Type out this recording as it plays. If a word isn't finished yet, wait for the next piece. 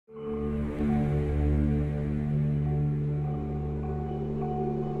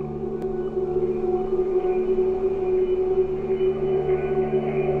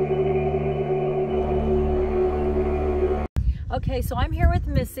Okay, so I'm here with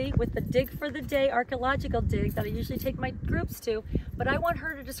Missy with the Dig for the Day archaeological dig that I usually take my groups to, but I want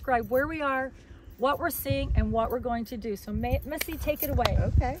her to describe where we are, what we're seeing, and what we're going to do. So Missy, take it away.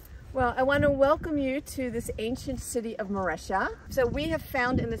 Okay. Well, I want to welcome you to this ancient city of Maresha. So we have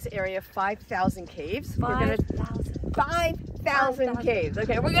found in this area 5,000 caves. 5,000. 5,000 caves.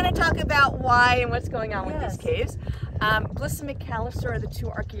 Okay, we're going to talk about why and what's going on with these caves. Bliss and McAllister are the two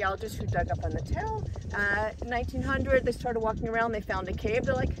archaeologists who dug up on the Tell. 1900, they started walking around, they found a cave.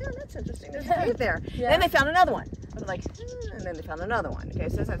 They're like, oh, that's interesting, there's a cave there. Then they found another one. They're like, and then they found another one. Okay,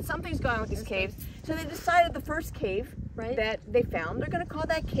 so something's going on with these caves. So they decided the first cave that they found, they're going to call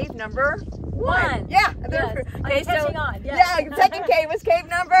that cave number 1. Yeah. Yes. Okay, so on. Yes. Yeah, second cave was cave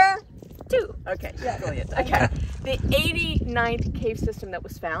number 2. Okay, brilliant. Okay. The 89th cave system that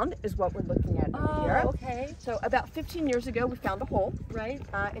was found is what we're looking at over here. Okay. So about 15 years ago, we found a hole. Right.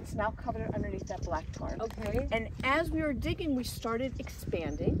 It's now covered underneath that black tarn. Okay. And as we were digging, we started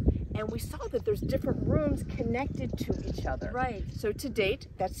expanding, and we saw that there's different rooms connected to each other. Right. So to date,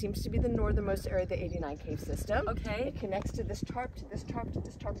 that seems to be the northernmost area of the 89 cave system. Okay. It connects to this tarp, to this tarp, to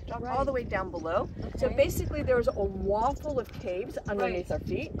this tarp, to this tarp, Right. all the way down below. Okay. So basically, there's a wall full of caves underneath our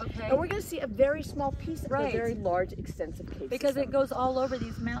feet. Okay. And we're going to see a very small piece of a very large, extensive cave because system. it goes all over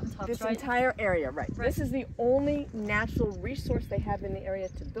these mountaintops, This right? entire area, right. This is the only natural resource they have in the area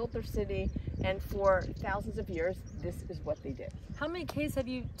to build their city, and for thousands of years, this is what they did. How many caves have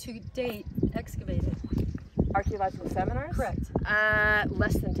you to date excavated? Archaeological seminars? Correct.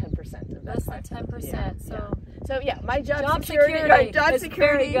 Less than 10% of that. Less than 10%. So yeah, my job security, right, job is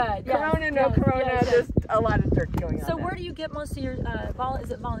security, very good. Corona, no corona, there's a lot of dirt going on. So where do you get most of your,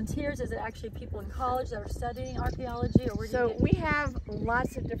 is it volunteers? Is it actually people in college that are studying archaeology? Or where do you get... we have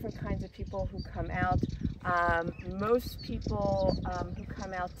lots of different kinds of people who come out. Most people who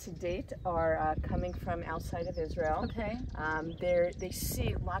come out to date are coming from outside of Israel. Okay. They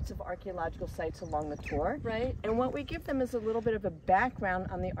see lots of archaeological sites along the tour. Right. And what we give them is a little bit of a background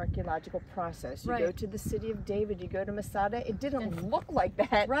on the archaeological process. You go to the city of David, you go to Masada. It didn't look like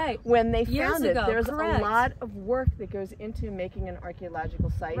that when they found it. There's a lot of work that goes into making an archaeological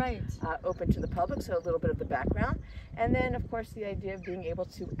site open to the public, so a little bit of the background. And then, of course, the idea of being able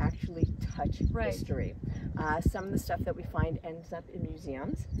to actually touch history. Some of the stuff that we find ends up in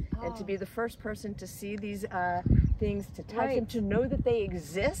museums, and to be the first person to see these things, to touch them, to know that they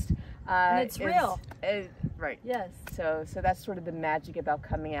exist. And it's real. Right. Yes. So that's sort of the magic about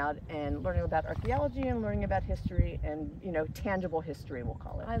coming out and learning about archaeology and learning about history and, you know, tangible history, we'll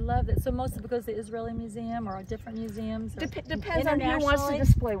call it. I love it. So most of it goes to the Israeli Museum or different museums? Or depends on who wants to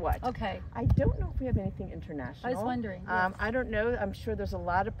display what. Okay. I don't know if we have anything international. I was wondering. I don't know. I'm sure there's a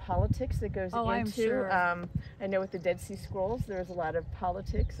lot of politics that goes into. I'm sure. I know with the Dead Sea Scrolls, there's a lot of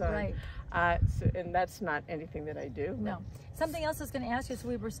politics. Right. And that's not anything that I do. No. Something else I was going to ask you, so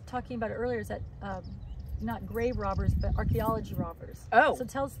we were talking about it earlier, is that not grave robbers, but archaeology robbers. Oh. So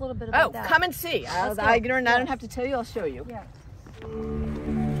tell us a little bit about that. Come and see. I don't have to tell you, I'll show you. Yeah.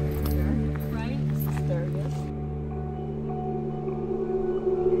 Right? There it is.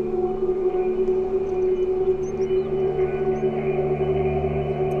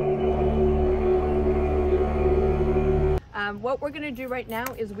 What we're going to do right now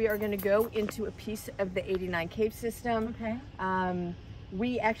is we are going to go into a piece of the 89 cave system. Okay.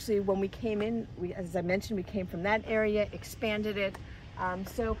 We actually, when we came in, as I mentioned, we came from that area, expanded it.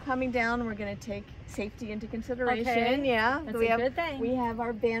 So coming down, we're going to take safety into consideration. Okay. Yeah, that's a good thing. We have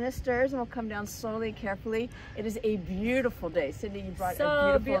our banisters, and we'll come down slowly and carefully. It is a beautiful day. Cindy, you brought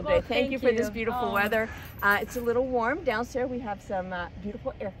a beautiful day. Thank you for this beautiful weather. It's a little warm. Downstairs, we have some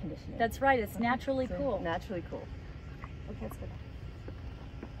beautiful air conditioning. That's right. It's naturally cool. Naturally cool. Okay, let's go.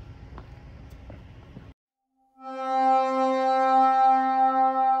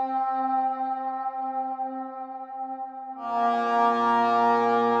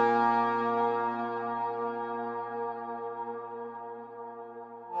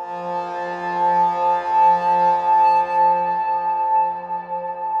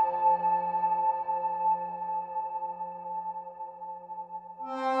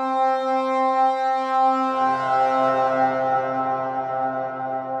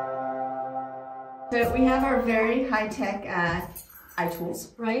 So we have our very high-tech eye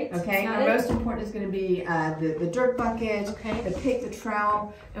tools. Right. Okay. Our most important is going to be the dirt bucket, the pick, the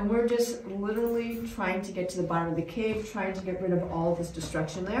trowel, and we're just literally trying to get to the bottom of the cave, trying to get rid of all of this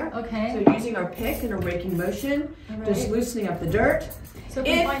destruction there. Okay. So using our pick in a raking motion, just loosening up the dirt. So if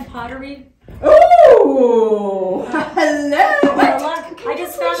we find pottery. Oh, hello! I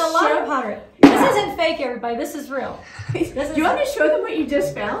just found a lot of pottery. This isn't fake, everybody. This is real. Do you want to show them what you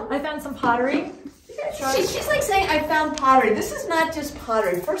just found? I found some pottery. She's like saying, I found pottery. This is not just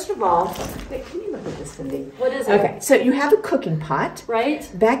pottery. First of all, wait, can you look at this, Cindy? What is it? Okay, so you have a cooking pot. Right.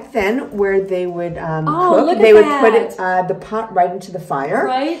 Back then, where they would cook, they would put it, the pot right into the fire.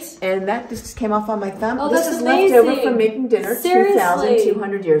 Right. And that just came off on my thumb. Oh, this that's is amazing. left over from making dinner Seriously?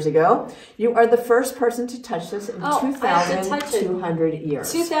 2,200 years ago. You are the first person to touch this in 2,200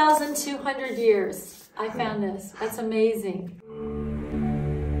 years. 2,200 years. I found this. That's amazing.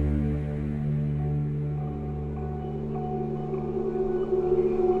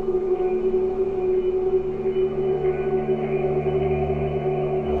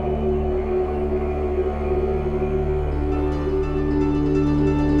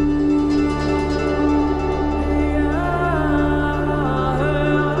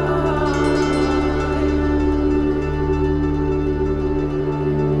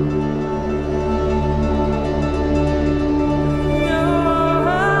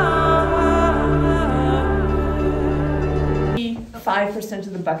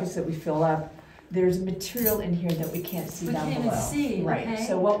 Of the buckets that we fill up, there's material in here that we can't see down below. Right. Okay.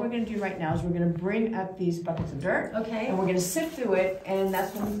 So what we're going to do right now is we're going to bring up these buckets of dirt. Okay. And we're going to sift through it, and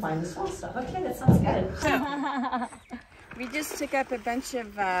that's when we find the small stuff. Okay, that sounds good. We just took up a bunch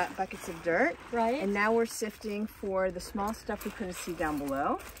of buckets of dirt. Right. And now we're sifting for the small stuff we couldn't see down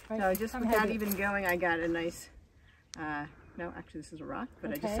below. Right. So just without even going, I got a nice. No, actually, this is a rock,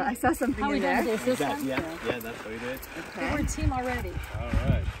 but okay. I saw something in there. This one? Yeah, that's what we did. Okay. We're a team already. All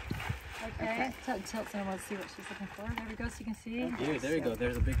right. Okay. Tilt so I want to see what she's looking for. There we go, so you can see. Here, there you go.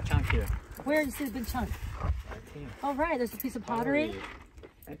 There's a big chunk here. Where do you see the big chunk? Oh, right. There's a piece of pottery.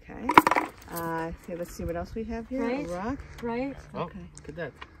 Okay. Okay, let's see what else we have here. Right. A rock. Right. Oh, okay. look at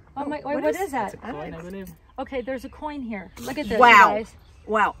that. Oh, my, wait, what is that? That's a coin, I believe. Okay, there's a coin here. Look at this, wow. you guys.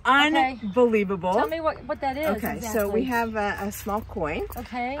 Wow, unbelievable. Tell me what that is. Okay, exactly. So we have a small coin.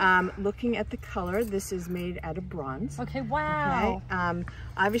 Okay. Looking at the color, this is made out of bronze. Okay, wow. Okay.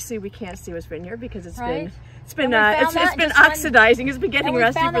 Obviously we can't see what's been here because it's right. been oxidizing. It's been getting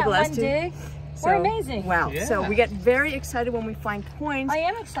rusty for the last two. We're amazing. Wow. Yeah. So we get very excited when we find coins. I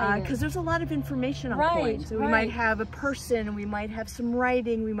am excited. Because there's a lot of information on coins. So we might have a person, we might have some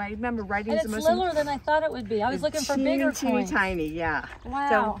writing, we might remember writing. And it's littler than I thought it would be. I was looking for bigger coins. Tiny, yeah.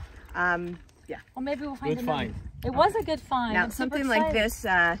 Wow. So, yeah. Well, maybe we'll find good find. It was a good find. Now, something like this,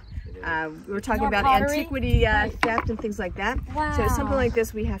 we were talking about pottery? antiquity theft and things like that. Wow. So something like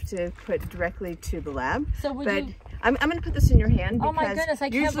this we have to put directly to the lab. So would you... I'm going to put this in your hand because oh my goodness,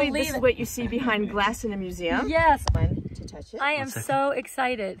 I can't usually believe this is what you see behind glass in a museum. Yes. To touch it. I am so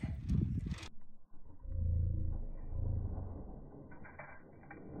excited.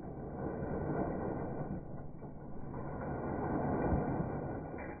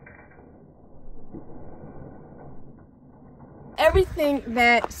 Everything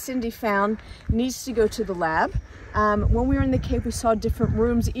that Cindy found needs to go to the lab. When we were in the cave, we saw different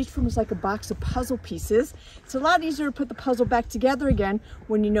rooms. Each room was like a box of puzzle pieces. It's a lot easier to put the puzzle back together again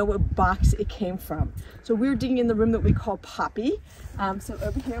when you know what box it came from. So we were digging in the room that we call Poppy. So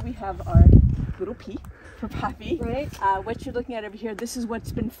over here we have our little P for Poppy. Right. What you're looking at over here, this is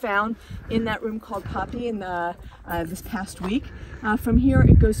what's been found in that room called Poppy in this past week. From here,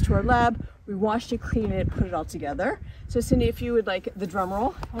 it goes to our lab. We washed it, cleaned it, put it all together. So Cindy, if you would like the drum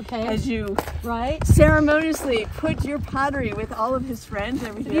roll, okay, as you ceremoniously put your pottery with all of his friends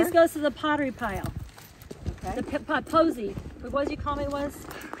over here. These goes to the pottery pile. Okay. The posy. What did you call me was?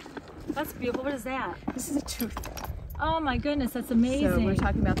 That's beautiful. What is that? This is a tooth. Oh my goodness, that's amazing. So we're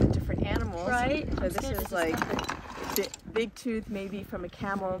talking about the different animals. Right. So this is like big tooth, maybe from a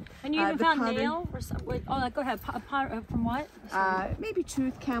camel. And you even found nail or something? Wait, oh, go ahead. From what? Maybe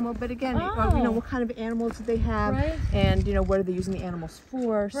tooth, camel, but again, you know, what kind of animals do they have, and you know, what are they using the animals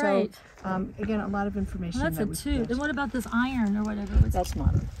for? Right. So again, a lot of information. Well, that's a tooth. And what about this iron or whatever? That's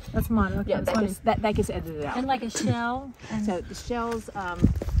modern. That's modern. Okay, yeah, that gets edited out. And like a shell. And so the shells.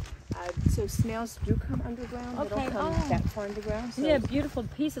 So snails do come underground. Okay. They don't come that far underground. So. Yeah, beautiful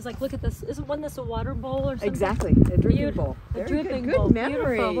pieces. Like, look at this. Wasn't this a water bowl or something? Exactly, a drinking bowl. A drinking bowl. Good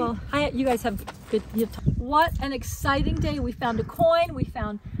memory. Beautiful. Well, you guys have good. What an exciting day! We found a coin. We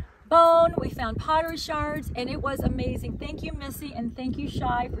found bone. We found pottery shards, and it was amazing. Thank you, Missy, and thank you,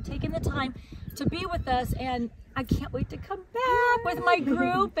 Shai, for taking the time to be with us. And I can't wait to come back with my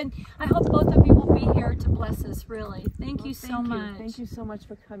group, and I hope both of you will be here to bless us, really. Thank you so much. Thank you so much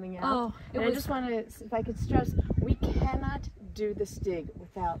for coming out. Oh, and I just want to, if I could stress, we cannot do this dig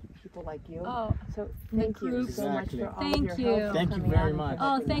without people like you. Oh, so thank you so much for all of your help. Thank you very much.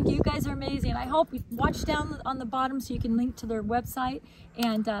 Oh, thank you. You guys are amazing. I hope you watch down on the bottom so you can link to their website,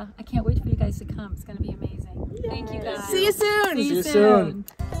 and I can't wait for you guys to come. It's going to be amazing. Thank you guys. See you soon. See you soon.